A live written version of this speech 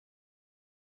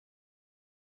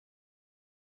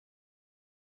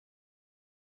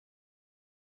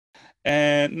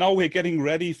And now we're getting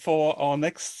ready for our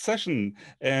next session.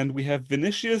 And we have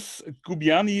Vinicius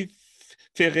Gubiani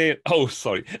Ferreira. Oh,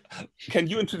 sorry. Can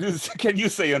you introduce, can you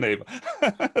say your name?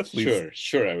 Please.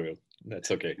 Sure, I will.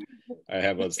 That's okay. I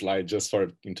have a slide just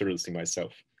for introducing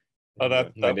myself. Oh,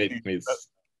 My name is...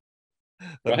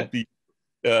 That would be...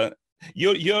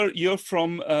 you're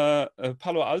from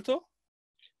Palo Alto?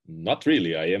 Not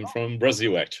really. I am from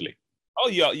Brazil, actually. Oh,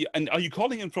 yeah. And are you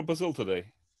calling in from Brazil today?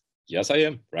 Yes, I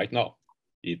am, right now.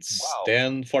 It's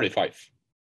 10:45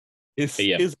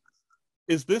 a.m.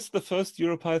 Is this the first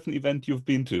EuroPython event you've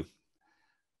been to?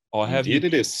 Or have Indeed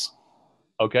it is.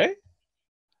 Okay.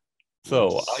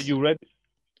 So, Yes. are you ready?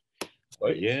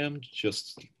 Sorry? I am.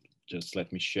 Just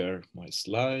let me share my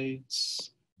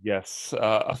slides. Yes,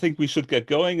 I think we should get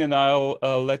going, and I'll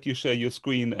let you share your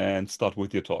screen and start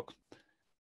with your talk.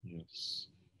 Yes.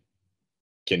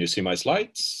 Can you see my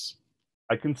slides?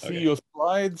 I can see your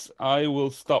slides. I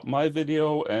will stop my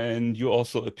video, and you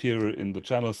also appear in the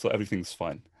channel, so everything's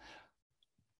fine.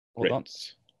 Hold on.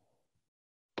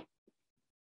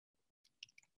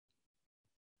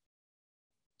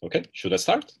 Okay, should I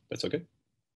start? That's okay.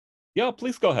 Yeah,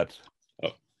 please go ahead.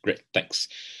 Oh, great, thanks.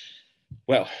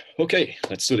 Well, okay,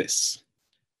 let's do this.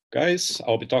 Guys,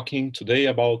 I'll be talking today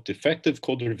about effective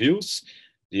code reviews,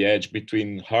 the edge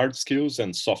between hard skills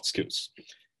and soft skills.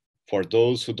 For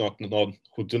those who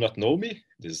do not know me,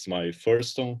 this is my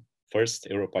first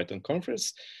EuroPython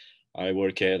conference. I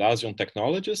work at Asion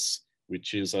Technologies,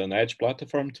 which is an edge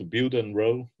platform to build and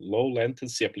run low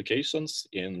latency applications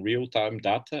in real-time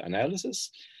data analysis.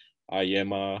 I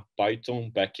am a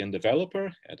Python backend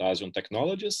developer at Asion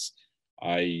Technologies.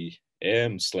 I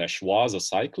am/was a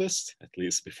cyclist, at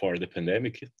least before the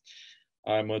pandemic.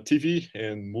 I'm a TV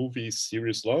and movie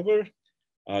series lover,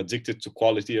 addicted to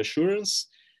quality assurance,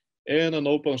 and an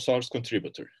open source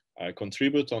contributor. I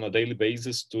contribute on a daily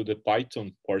basis to the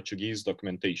Python Portuguese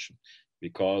documentation,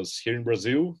 because here in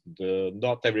Brazil,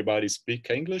 not everybody speaks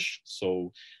English,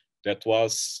 so that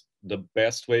was the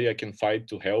best way I can find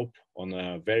to help on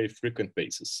a very frequent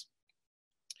basis.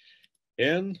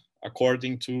 And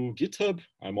according to GitHub,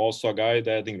 I'm also a guy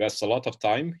that invests a lot of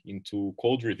time into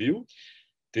code review.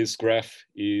 This graph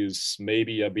is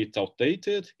maybe a bit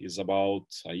outdated, is about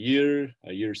a year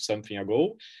something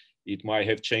ago. It might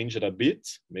have changed a bit,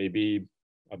 maybe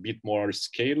a bit more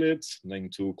scaled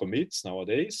into commits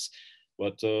nowadays.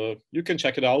 But you can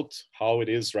check it out, how it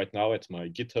is right now at my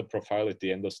GitHub profile at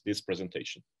the end of this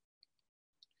presentation.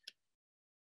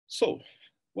 So,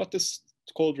 what this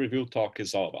code review talk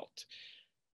is all about.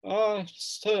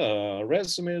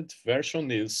 Resumed version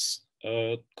is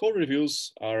code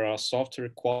reviews are a software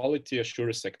quality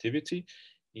assurance activity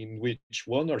in which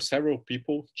one or several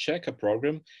people check a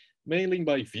program, mainly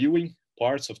by viewing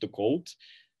parts of the code,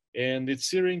 and it's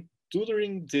during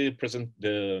the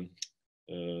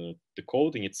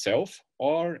coding itself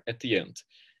or at the end.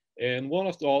 And one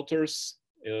of the authors,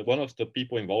 one of the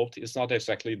people involved is not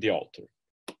exactly the author.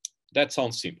 That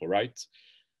sounds simple, right?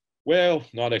 Well,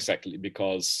 not exactly,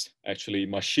 because actually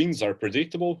machines are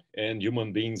predictable and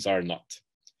human beings are not.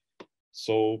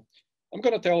 So I'm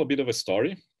going to tell a bit of a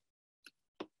story.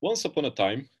 Once upon a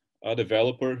time, a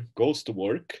developer goes to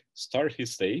work, start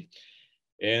his day,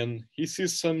 and he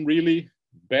sees some really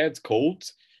bad code,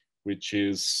 which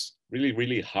is really,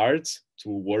 really hard to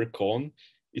work on.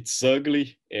 It's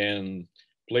ugly, and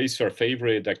place your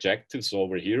favorite adjectives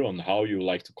over here on how you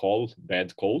like to call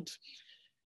bad code.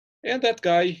 And that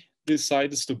guy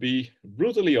decides to be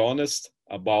brutally honest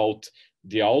about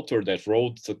the author that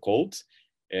wrote the code,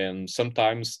 and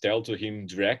sometimes tell to him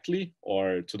directly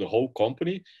or to the whole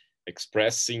company,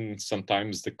 expressing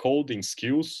sometimes the coding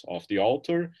skills of the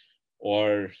author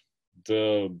or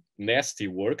the nasty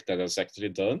work that is actually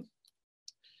done.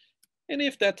 And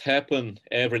if that happens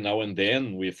every now and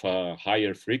then with a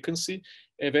higher frequency,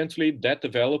 eventually that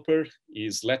developer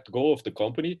is let go of the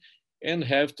company and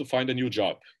have to find a new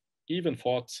job. Even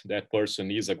thought that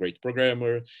person is a great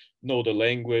programmer, know the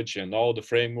language and all the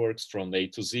frameworks from A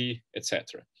to Z,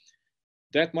 etc.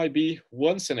 That might be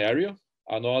one scenario.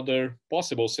 Another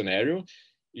possible scenario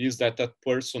is that that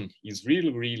person is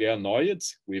really, really annoyed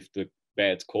with the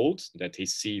bad code that he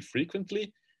sees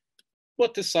frequently,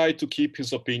 but decide to keep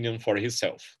his opinion for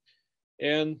himself.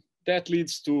 And that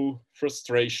leads to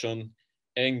frustration,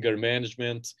 anger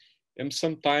management, and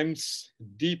sometimes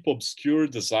deep, obscure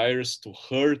desires to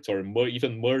hurt or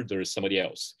even murder somebody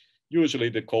else, usually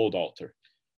the code author.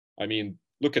 I mean,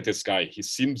 look at this guy. He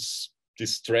seems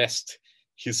distressed.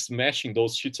 He's smashing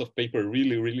those sheets of paper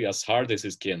really, really as hard as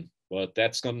he can, but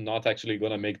that's not actually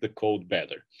going to make the code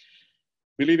better.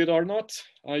 Believe it or not,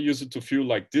 I used to feel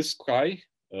like this guy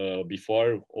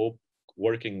before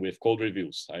working with code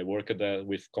reviews. I worked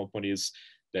with companies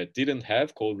that didn't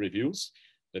have code reviews.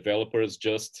 Developers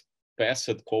just passed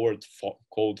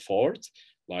code forward,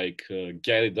 like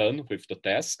get it done with the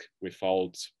task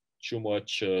without too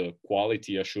much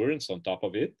quality assurance on top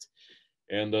of it.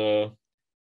 And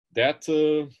that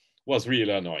was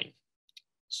really annoying.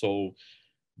 So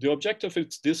the objective of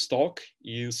this talk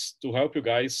is to help you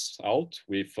guys out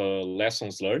with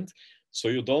lessons learned, so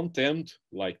you don't end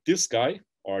like this guy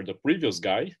or the previous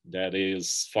guy that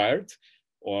is fired,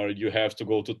 or you have to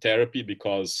go to therapy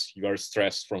because you are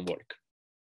stressed from work.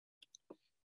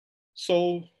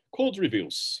 So code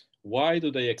reviews, why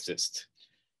do they exist?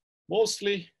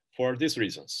 Mostly for these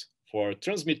reasons. For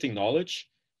transmitting knowledge,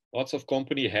 lots of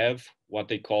companies have what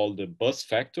they call the bus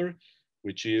factor,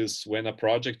 which is when a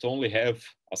project only have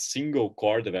a single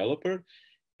core developer,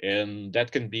 and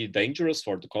that can be dangerous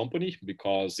for the company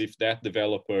because if that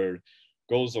developer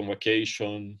goes on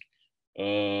vacation,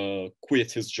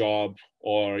 quit his job,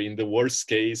 or in the worst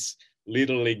case,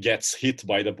 literally gets hit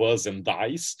by the bus and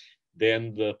dies,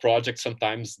 then the project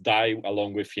sometimes die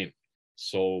along with him.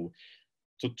 So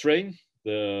to train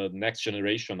the next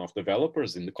generation of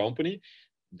developers in the company,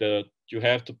 you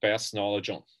have to pass knowledge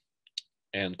on.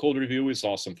 And code review is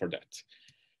awesome for that.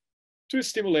 To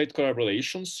stimulate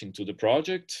collaborations into the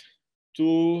project,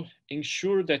 to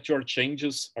ensure that your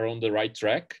changes are on the right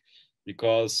track,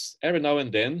 because every now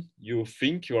and then you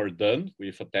think you are done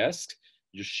with a task,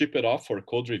 you ship it off for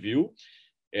code review,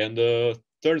 and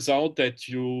turns out that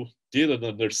you didn't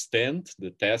understand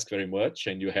the task very much,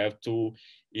 and you have to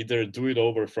either do it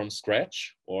over from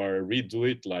scratch or redo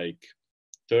it like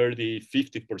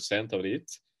 30–50% of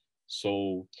it.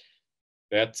 So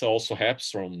that also helps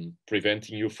from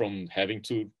preventing you from having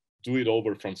to do it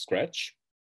over from scratch.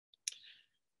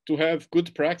 To have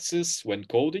good practice when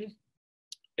coding,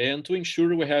 and to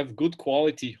ensure we have good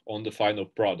quality on the final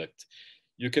product.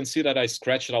 You can see that I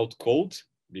scratched out code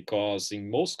because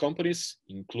in most companies,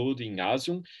 including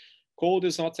Asium, code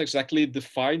is not exactly the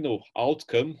final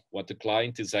outcome, what the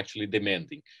client is actually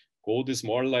demanding. Code is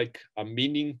more like a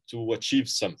meaning to achieve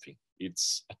something.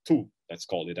 It's a tool, let's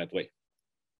call it that way.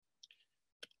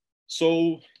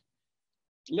 So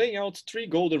laying out 3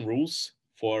 golden rules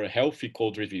for healthy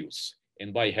code reviews.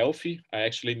 And by healthy, I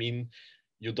actually mean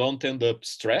you don't end up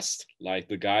stressed, like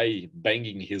the guy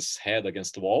banging his head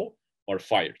against the wall, or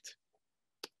fired.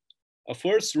 A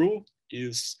first rule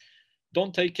is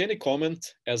don't take any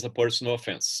comment as a personal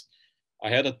offense. I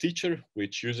had a teacher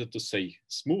which used to say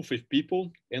smooth with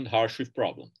people and harsh with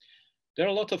problem. There are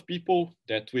a lot of people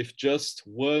that with just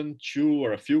 1, 2,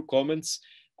 or a few comments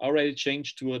already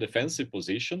change to a defensive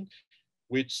position,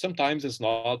 which sometimes is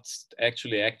not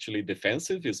actually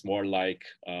defensive, is more like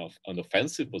an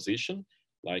offensive position,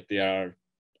 like they are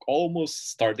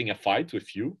almost starting a fight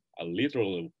with you, a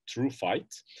literal true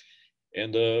fight.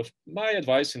 And my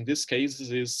advice in this case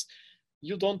is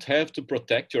you don't have to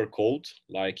protect your code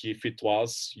like if it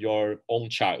was your own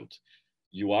child.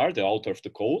 You are the author of the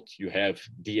code, you have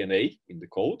DNA in the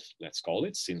code, let's call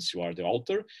it, since you are the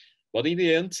author, but in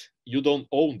the end, you don't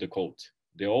own the code.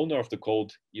 The owner of the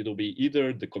code, it'll be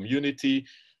either the community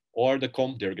or the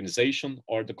organization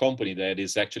or the company that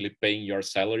is actually paying your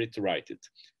salary to write it.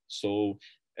 So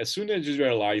as soon as you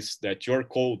realize that your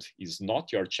code is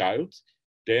not your child,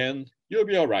 then you'll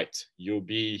be all right. You'll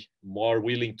be more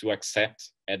willing to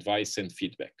accept advice and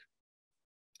feedback.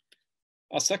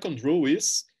 A second rule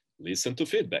is listen to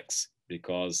feedbacks,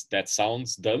 because that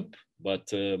sounds dumb, but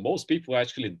most people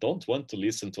actually don't want to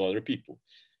listen to other people.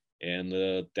 And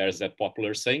there's that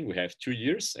popular saying, we have 2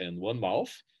 ears and 1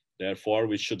 mouth, therefore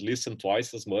we should listen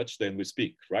twice as much than we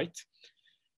speak, right?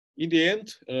 In the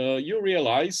end, you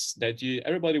realize that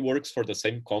everybody works for the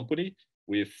same company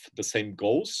with the same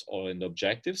goals and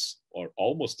objectives, or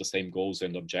almost the same goals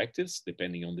and objectives,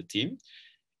 depending on the team.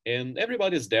 And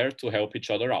everybody's there to help each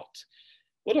other out.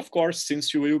 But of course,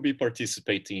 since you will be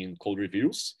participating in code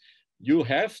reviews, you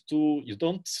have to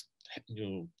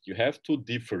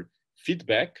differ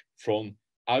feedback from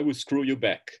I will screw you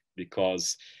back,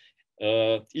 because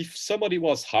if somebody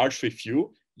was harsh with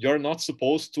you, you're not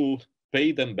supposed to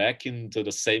pay them back into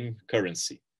the same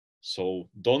currency. So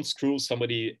don't screw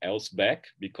somebody else back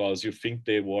because you think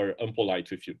they were impolite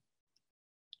with you.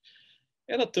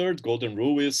 And a third golden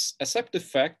rule is accept the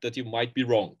fact that you might be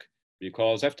wrong,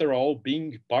 because after all,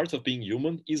 being part of being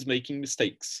human is making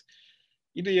mistakes.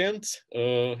 In the end,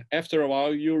 after a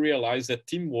while, you realize that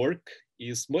teamwork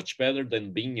is much better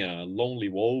than being a lonely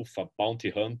wolf, a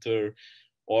bounty hunter,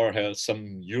 or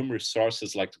some human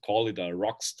resources like to call it a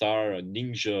rock star, a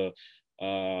ninja,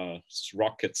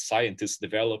 rocket scientist,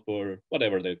 developer,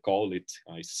 whatever they call it.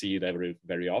 I see it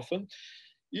very often.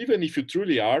 Even if you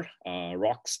truly are a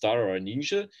rock star or a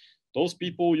ninja, those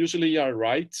people usually are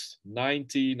right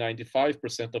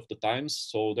 90-95% of the times.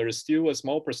 So there is still a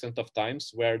small percent of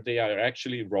times where they are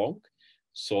actually wrong.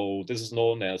 So this is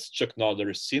known as Chuck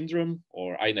Norris syndrome,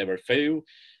 or I never fail.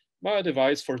 My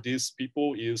advice for these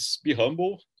people is be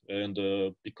humble,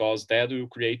 and because that will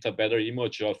create a better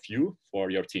image of you for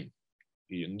your team.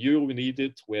 And you will need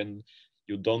it when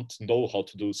you don't know how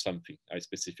to do something, a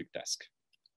specific task.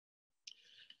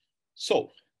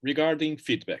 So regarding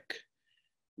feedback,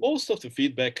 most of the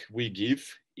feedback we give,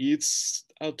 it's,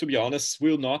 to be honest,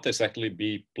 will not exactly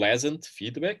be pleasant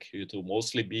feedback. It will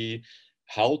mostly be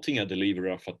halting a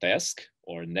delivery of a task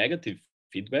or negative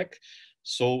feedback.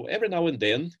 So every now and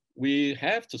then, we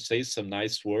have to say some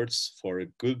nice words for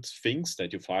good things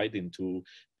that you find into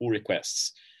pull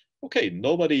requests. Okay,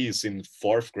 nobody is in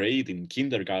 4th grade in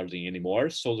kindergarten anymore,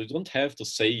 so they don't have to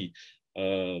say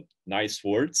nice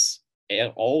words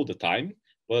all the time.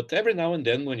 But every now and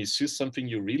then, when you see something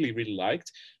you really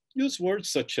liked, use words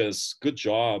such as good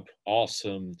job,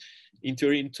 awesome. If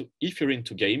you're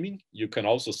into gaming, you can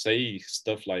also say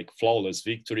stuff like flawless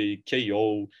victory,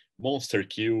 KO, monster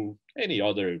kill, any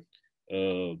other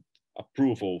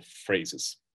approval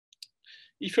phrases.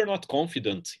 If you're not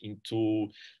confident into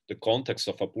the context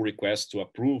of a pull request to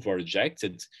approve or reject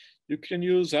it, you can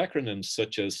use acronyms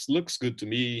such as looks good to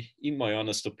me, in my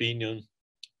honest opinion.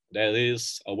 That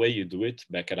is a way you do it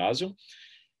back at ASIO.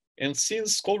 And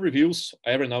since code reviews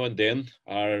every now and then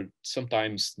are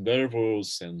sometimes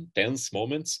nervous and tense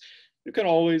moments, you can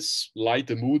always light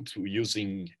the mood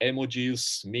using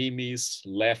emojis, memes,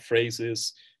 laugh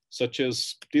phrases, such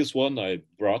as this one I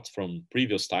brought from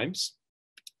previous times.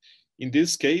 In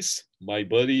this case, my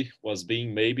buddy was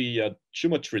being maybe too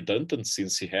much redundant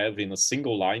since he have in a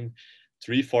single line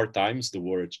 3-4 times the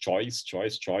word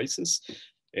choices.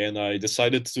 And I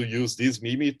decided to use this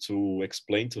meme to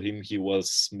explain to him he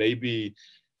was maybe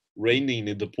raining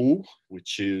in the pool,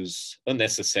 which is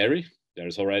unnecessary.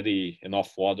 There's already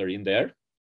enough water in there.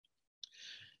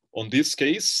 On this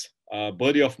case, a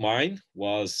buddy of mine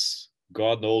was,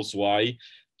 God knows why,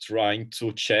 trying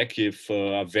to check if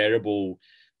a variable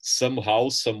somehow,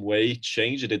 some way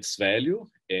changed its value.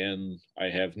 And I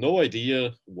have no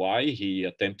idea why he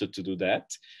attempted to do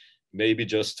that. Maybe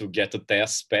just to get the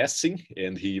test passing,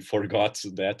 and he forgot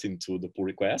that into the pull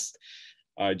request.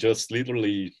 I just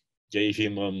literally gave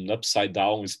him an upside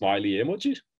down smiley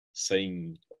emoji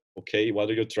saying, okay, what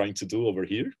are you trying to do over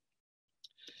here?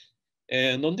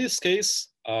 And on this case,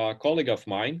 a colleague of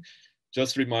mine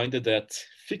just reminded that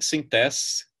fixing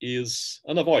tests is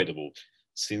unavoidable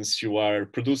since you are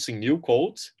producing new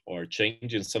code or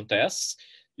changing some tests.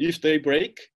 If they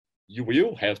break, you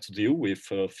will have to deal with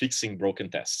fixing broken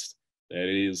tests. That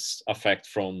is a fact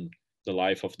from the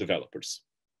life of developers.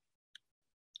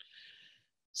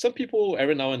 Some people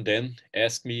every now and then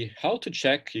ask me how to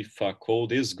check if a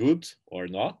code is good or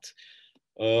not.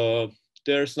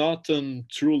 There's not a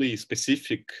truly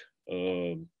specific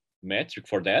metric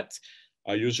for that.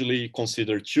 I usually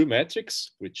consider 2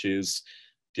 metrics, which is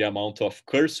the amount of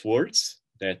curse words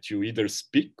that you either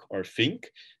speak or think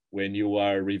when you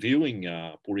are reviewing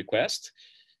a pull request.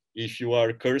 If you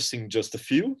are cursing just a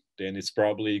few, then it's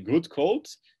probably good code.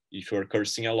 If you're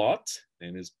cursing a lot,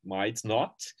 then it might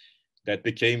not. That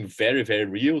became very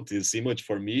real, this image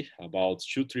for me about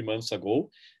 2-3 months ago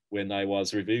when I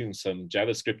was reviewing some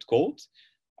JavaScript code.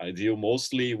 I deal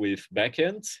mostly with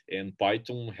backend, and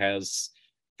Python has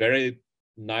very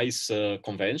nice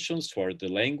conventions for the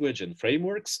language and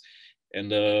frameworks.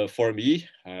 And for me,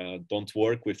 don't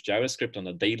work with JavaScript on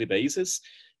a daily basis.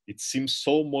 It seems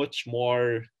so much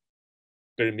more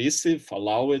permissive,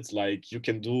 allow it, like you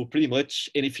can do pretty much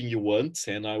anything you want.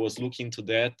 And I was looking to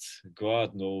that,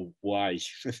 God know why.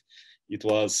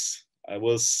 I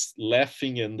was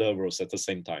laughing and nervous at the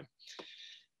same time.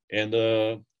 And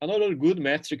another good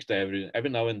metric that every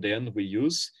now and then we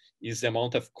use is the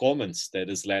amount of comments that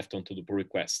is left onto the pull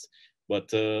request.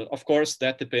 But of course,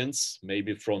 that depends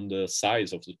maybe from the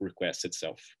size of the request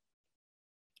itself.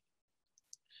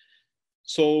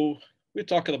 So we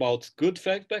talked about good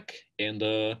feedback and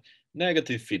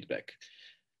negative feedback.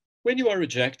 When you are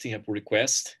rejecting a pull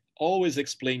request, always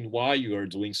explain why you are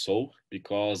doing so,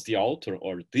 because the author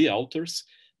or the authors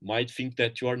might think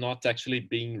that you are not actually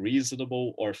being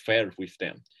reasonable or fair with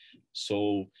them.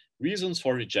 So reasons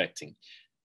for rejecting.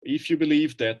 If you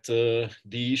believe that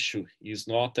the issue is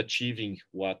not achieving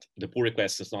what the pull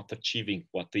request is not achieving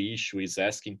what the issue is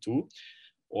asking to,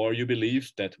 or you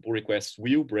believe that pull request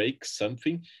will break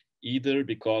something, either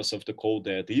because of the code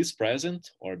that is present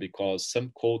or because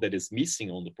some code that is missing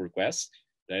on the pull request.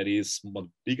 That is one of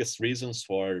the biggest reasons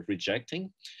for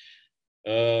rejecting.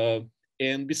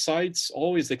 And besides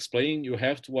always explain, you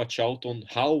have to watch out on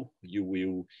how you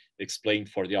will explain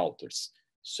for the authors.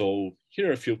 So here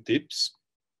are a few tips.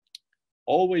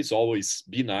 Always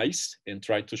be nice and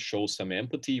try to show some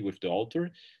empathy with the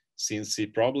author. Since he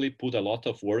probably put a lot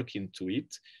of work into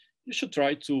it, you should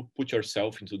try to put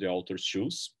yourself into the author's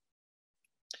shoes.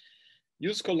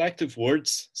 Use collective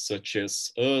words such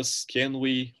as us, can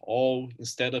we, all,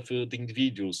 instead of the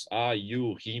individuals, I,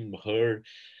 you, him, her.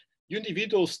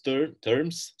 Individuals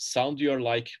terms sound you're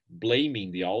like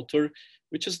blaming the author,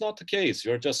 which is not the case,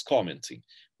 you're just commenting.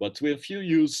 But if you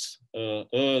use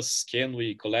us, can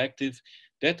we, collective,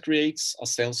 that creates a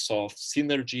sense of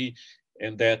synergy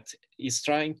and that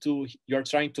you're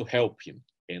trying to help him.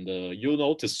 And you'll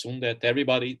notice soon that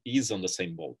everybody is on the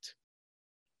same boat.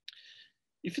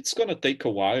 If it's going to take a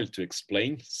while to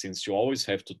explain, since you always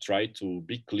have to try to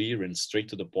be clear and straight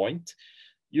to the point,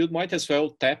 you might as well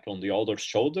tap on the author's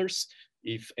shoulders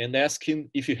and ask him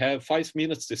if you have 5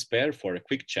 minutes to spare for a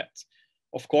quick chat.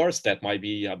 Of course, that might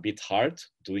be a bit hard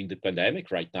during the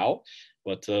pandemic right now,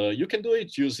 but you can do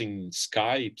it using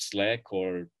Skype, Slack,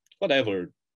 or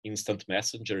whatever instant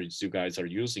messengers you guys are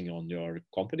using on your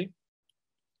company.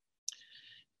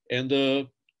 And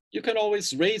you can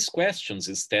always raise questions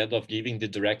instead of giving the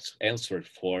direct answer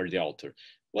for the author.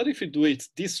 What if you do it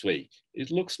this way? It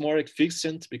looks more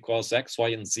efficient because X, Y,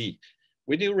 and Z.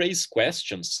 When you raise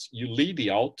questions, you lead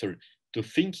the author to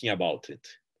thinking about it.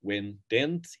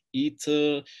 Then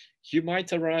you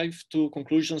might arrive to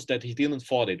conclusions that he didn't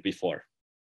thought it before.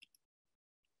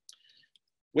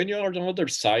 When you're on the other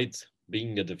side,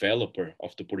 being a developer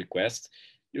of the pull request,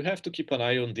 you have to keep an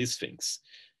eye on these things.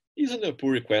 Isn't a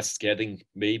pull request getting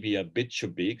maybe a bit too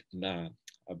big?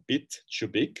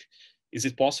 Is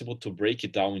it possible to break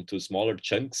it down into smaller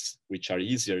chunks, which are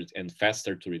easier and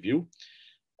faster to review?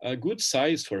 A good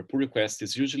size for a pull request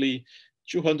is usually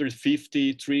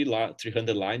 250,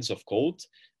 300 lines of code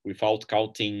without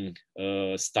counting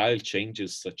style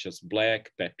changes such as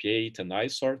black, PEP8, and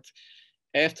ISort.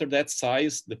 After that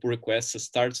size, the pull request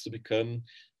starts to become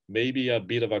maybe a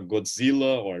bit of a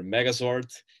Godzilla or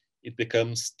Megazord. It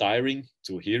becomes tiring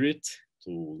to hear it,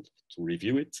 to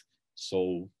review it.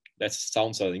 So that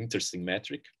sounds an interesting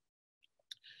metric.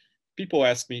 People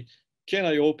ask me, can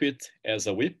I open it as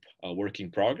a WIP, a work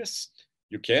in progress?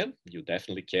 You can, you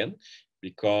definitely can,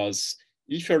 because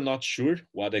if you're not sure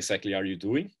what exactly are you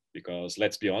doing, because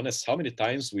let's be honest, how many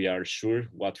times we are sure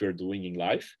what we're doing in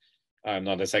life? I'm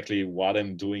not exactly what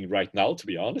I'm doing right now, to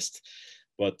be honest,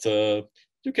 but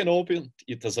you can open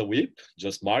it as a WIP,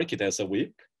 just mark it as a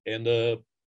WIP, and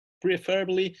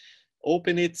preferably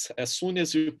open it as soon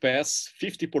as you pass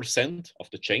 50% of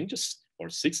the changes or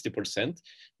 60%,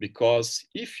 because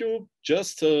if you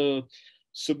just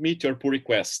submit your pull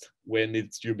request when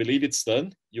you believe it's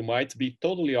done, you might be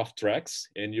totally off tracks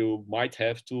and you might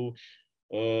have to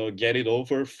get it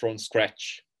over from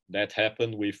scratch. That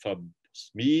happened with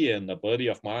me and a buddy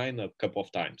of mine a couple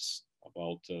of times,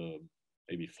 about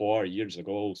maybe 4 years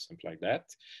ago, something like that.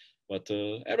 But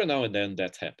every now and then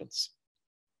that happens.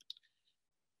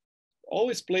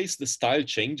 Always place the style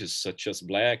changes such as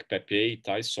black, PEP8,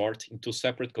 ISort into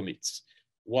separate commits.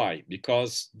 Why?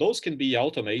 Because those can be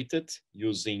automated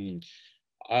using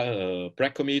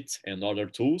pre-commit and other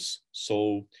tools.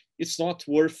 So it's not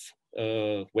worth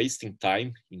wasting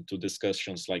time into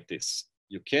discussions like this.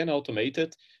 You can automate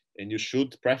it and you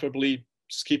should preferably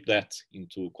skip that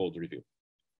into code review.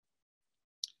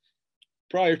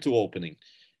 Prior to opening,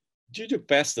 did you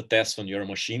pass the test on your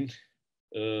machine?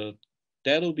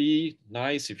 That'll be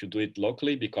nice if you do it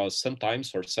locally, because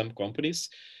sometimes for some companies,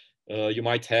 you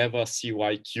might have a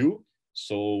CY queue.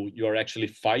 So you're actually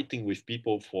fighting with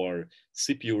people for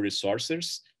CPU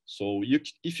resources. So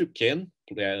if you can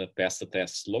pass the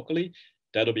test locally,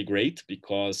 that'll be great,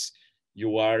 because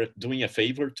you are doing a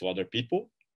favor to other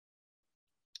people.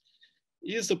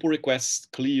 Is the pull request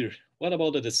clear? What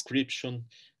about the description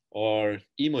or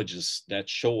images that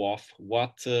show off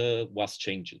what was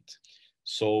changed?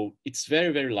 So it's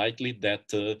very, very likely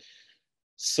that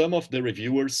some of the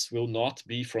reviewers will not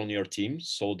be from your team,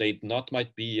 so they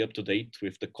might be up to date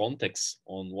with the context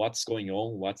on what's going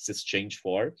on, what's this change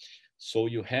for. So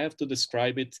you have to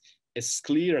describe it as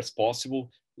clear as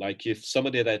possible, like if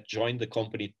somebody that joined the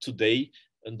company today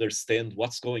understand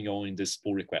what's going on in this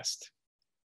pull request.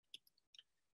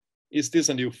 Is this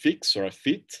a new fix or a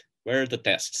fit? Where are the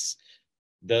tests?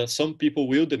 Some people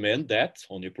will demand that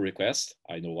on your pull request.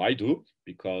 I know I do,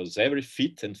 because every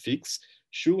fit and fix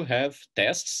should have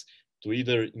tests. to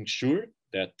either ensure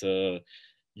that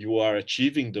you are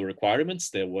achieving the requirements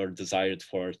that were desired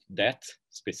for that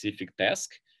specific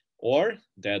task, or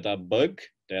that a bug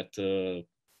that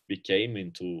became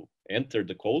into enter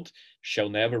the code shall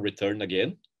never return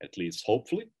again, at least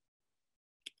hopefully.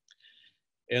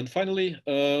 And finally,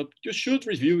 you should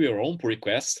review your own pull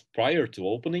request prior to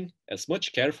opening, as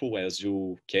much careful as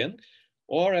you can,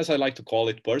 or as I like to call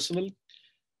it personally,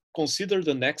 consider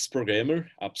the next programmer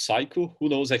a psycho who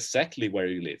knows exactly where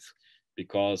you live.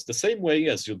 Because the same way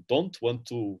as you don't want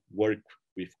to work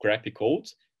with crappy code,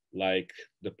 like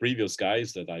the previous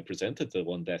guys that I presented, the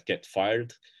one that get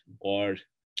fired or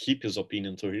keep his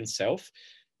opinion to himself,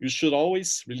 you should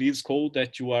always release code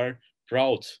that you are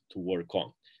proud to work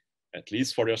on, at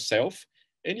least for yourself.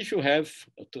 And if you have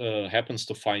happens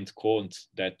to find code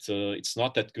that it's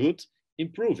not that good,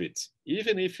 improve it,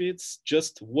 even if it's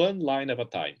just one line at a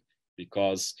time,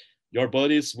 because your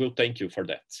buddies will thank you for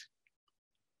that.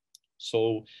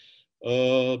 So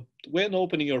when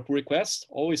opening your pull request,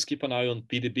 always keep an eye on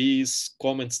PDBs,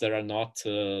 comments that are not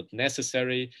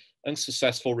necessary,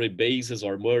 unsuccessful rebases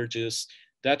or merges.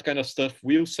 That kind of stuff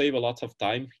will save a lot of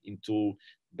time into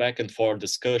back and forth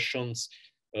discussions,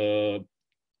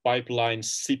 pipelines,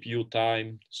 CPU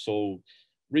time. So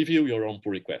review your own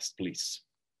pull request, please.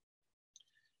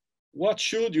 What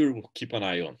should you keep an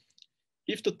eye on?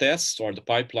 If the test or the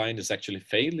pipeline is actually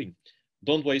failing,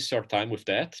 don't waste your time with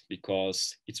that,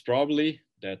 because it's probably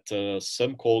that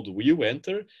some code will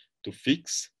enter to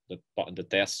fix the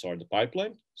tests or the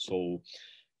pipeline. So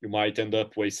you might end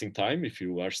up wasting time if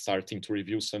you are starting to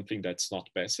review something that's not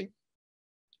passing.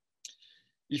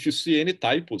 If you see any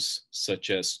typos,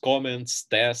 such as comments,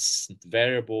 tests,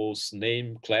 variables,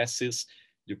 name, classes,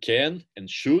 you can and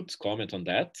should comment on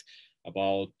that.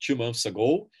 About 2 months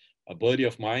ago, a buddy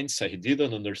of mine said he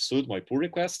didn't understood my pull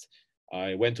request.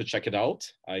 I went to check it out.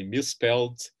 I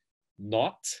misspelled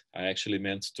not. I actually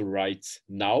meant to write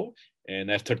now. And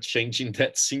after changing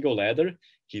that single letter,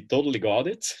 he totally got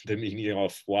it, the meaning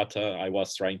of what I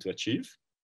was trying to achieve.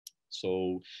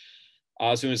 So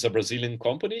Asium is a Brazilian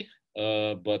company,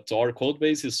 but our code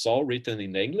base is all written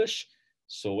in English.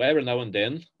 So every now and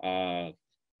then,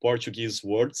 Portuguese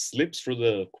word slips through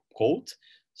the code.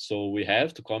 So we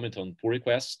have to comment on pull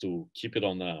requests to keep it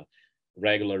on a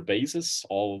regular basis,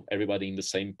 everybody in the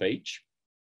same page.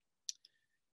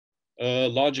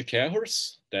 Logic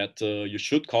errors that you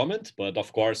should comment, but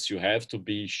of course you have to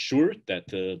be sure that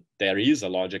there is a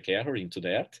logic error into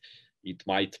that. It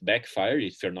might backfire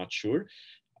if you're not sure.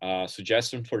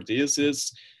 Suggestion for this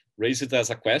is raise it as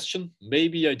a question.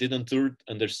 Maybe I didn't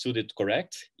understood it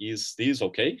correct. Is this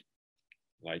okay?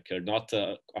 Like you're not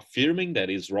affirming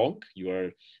that is wrong. You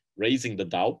are raising the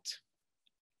doubt.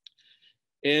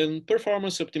 And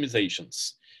performance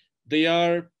optimizations. They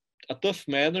are a tough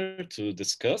matter to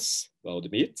discuss, I'll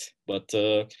admit, but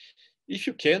if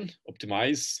you can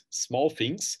optimize small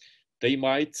things, they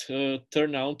might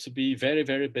turn out to be very,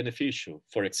 very beneficial.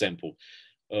 For example,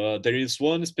 there is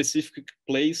one specific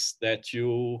place that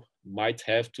you might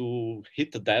have to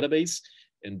hit the database,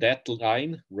 and that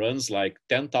line runs like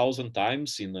 10,000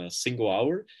 times in a single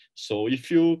hour. So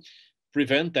if you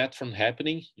prevent that from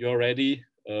happening, you're already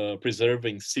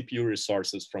preserving CPU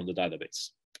resources from the database.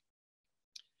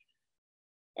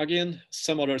 Again,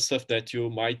 some other stuff that you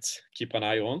might keep an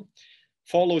eye on.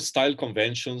 Follow style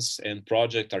conventions and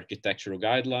project architectural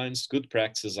guidelines, good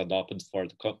practices adopted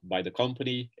by the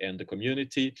company and the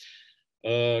community.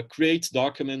 Create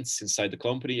documents inside the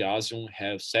company. Asium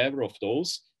have several of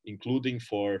those, including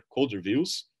for code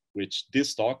reviews, which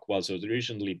this talk was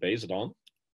originally based on.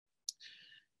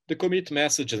 The commit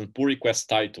messages and pull request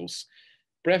titles.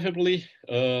 Preferably,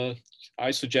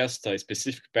 I suggest a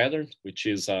specific pattern, which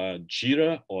is a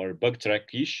JIRA or bug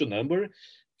track issue number,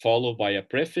 followed by a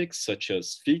prefix such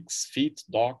as fix, fit,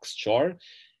 docs, char,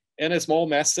 and a small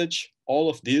message. All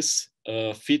of this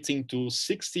fit into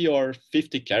 60 or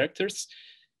 50 characters.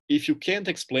 If you can't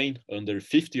explain under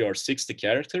 50 or 60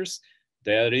 characters,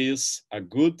 that is a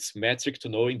good metric to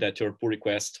knowing that your pull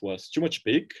request was too much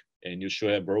big and you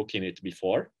should have broken it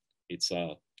before. It's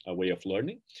a way of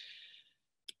learning.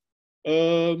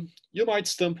 You might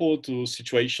stumble to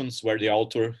situations where the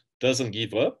author doesn't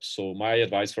give up. So my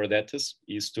advice for that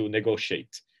is to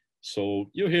negotiate. So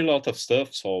you hear a lot of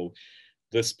stuff. So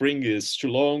the spring is too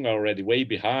long, already way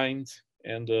behind,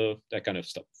 and that kind of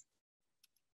stuff.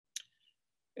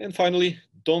 And finally,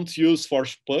 don't use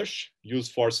force push, use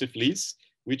force release,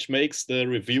 which makes the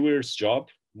reviewer's job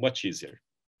much easier.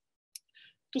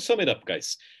 To sum it up,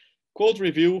 guys, code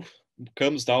review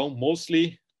comes down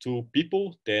mostly to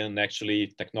people than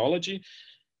actually technology.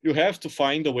 You have to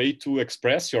find a way to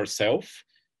express yourself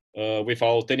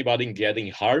without anybody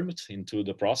getting harmed into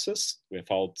the process,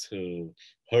 without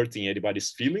hurting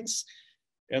anybody's feelings.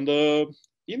 And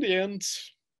in the end,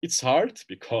 it's hard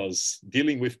because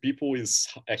dealing with people is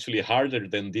actually harder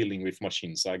than dealing with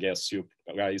machines. I guess you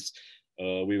guys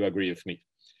will agree with me.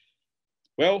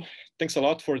 Well, thanks a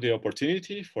lot for the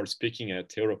opportunity for speaking at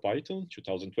EuroPython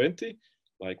 2020.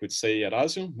 Like we'd say at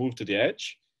ASIUM, move to the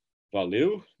edge.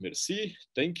 Valeu, merci,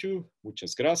 thank you,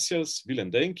 muchas gracias, vielen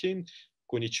danken,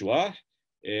 konnichiwa.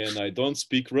 And I don't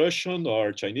speak Russian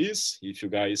or Chinese. If you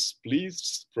guys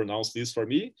please pronounce this for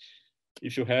me.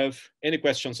 If you have any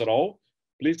questions at all,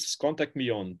 please contact me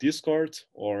on Discord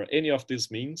or any of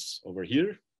these means over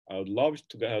here. I would love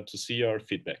to see your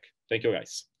feedback. Thank you,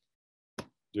 guys.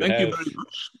 Thank you very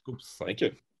much. Oops, thank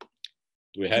you.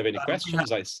 Do we have any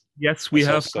questions? Yes, we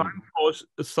have time for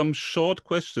some short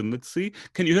question. Let's see.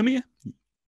 Can you hear me?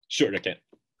 Sure, I can.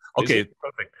 Okay,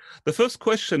 perfect. The first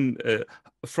question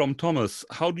from Thomas: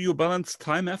 how do you balance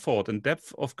time, effort, and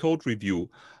depth of code review?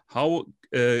 How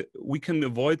we can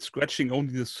avoid scratching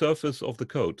only the surface of the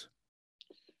code?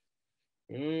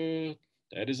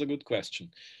 That is a good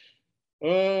question.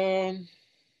 I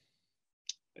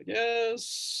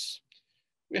guess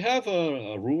we have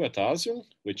a rule at ASIUM,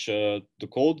 which the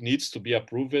code needs to be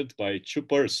approved by 2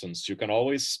 persons. You can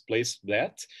always place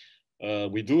that.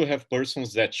 We do have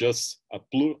persons that just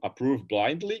approve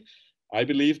blindly. I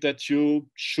believe that you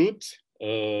should.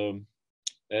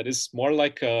 That is more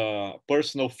like a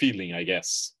personal feeling, I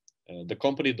guess. The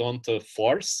company don't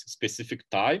force specific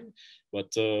time,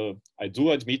 but I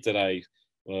do admit that I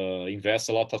invest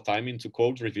a lot of time into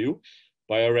code review.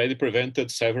 I already prevented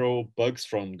several bugs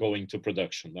from going to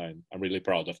production. I'm really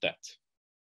proud of that.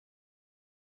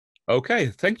 Okay,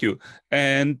 thank you.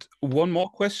 And one more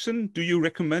question. Do you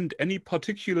recommend any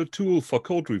particular tool for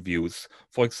code reviews?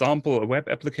 For example, a web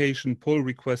application, pull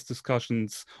request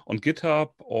discussions on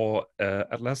GitHub or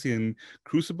Atlassian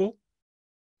Crucible?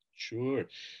 Sure.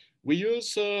 We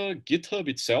use GitHub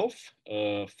itself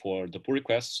for the pull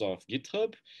requests of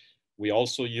GitHub. We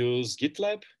also use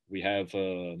GitLab. We have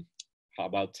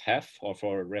about half of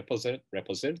our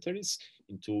repositories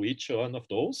into each one of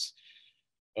those.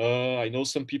 I know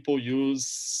some people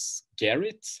use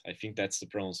Garrett. I think that's the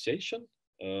pronunciation.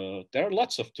 There are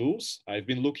lots of tools. I've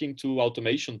been looking to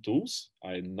automation tools.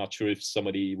 I'm not sure if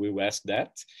somebody will ask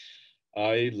that.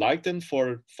 I like them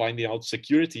for finding out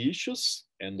security issues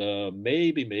and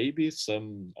maybe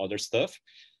some other stuff,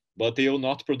 but they will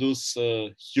not produce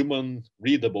human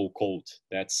readable code.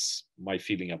 That's my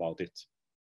feeling about it.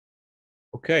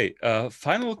 Okay,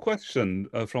 final question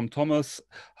from Thomas.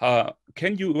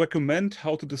 Can you recommend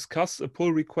how to discuss a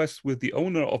pull request with the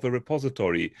owner of a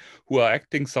repository who are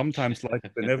acting sometimes like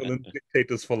benevolent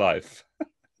dictators for life?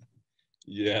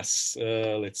 Yes,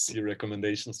 let's see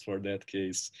recommendations for that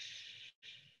case.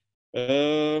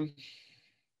 That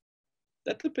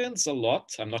depends a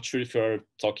lot. I'm not sure if you're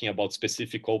talking about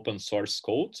specific open source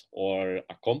code or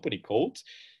a company code.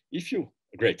 If you,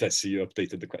 great, I see you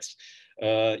updated the question.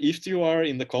 If you are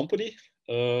in the company,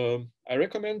 I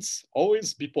recommend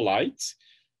always be polite.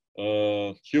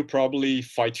 He'll probably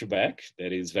fight you back.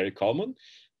 That is very common.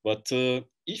 But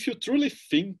if you truly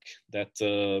think that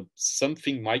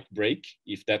something might break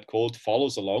if that code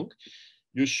follows along,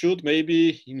 you should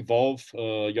maybe involve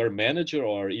your manager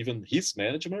or even his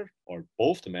manager or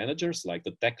both the managers, like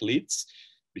the tech leads,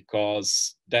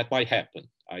 because that might happen.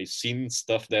 I've seen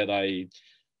stuff that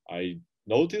I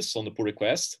noticed on the pull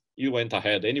request. He went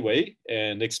ahead anyway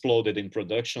and exploded in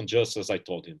production just as I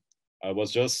told him.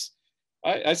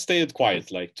 I stayed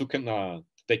quiet, like taking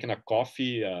a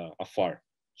coffee afar,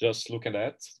 just looking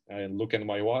at and looking at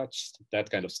my watch, that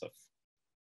kind of stuff.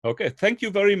 Okay, thank you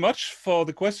very much for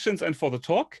the questions and for the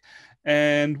talk.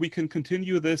 And we can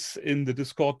continue this in the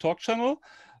Discord talk channel.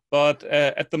 But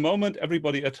at the moment,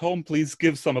 everybody at home, please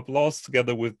give some applause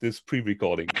together with this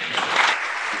pre-recording.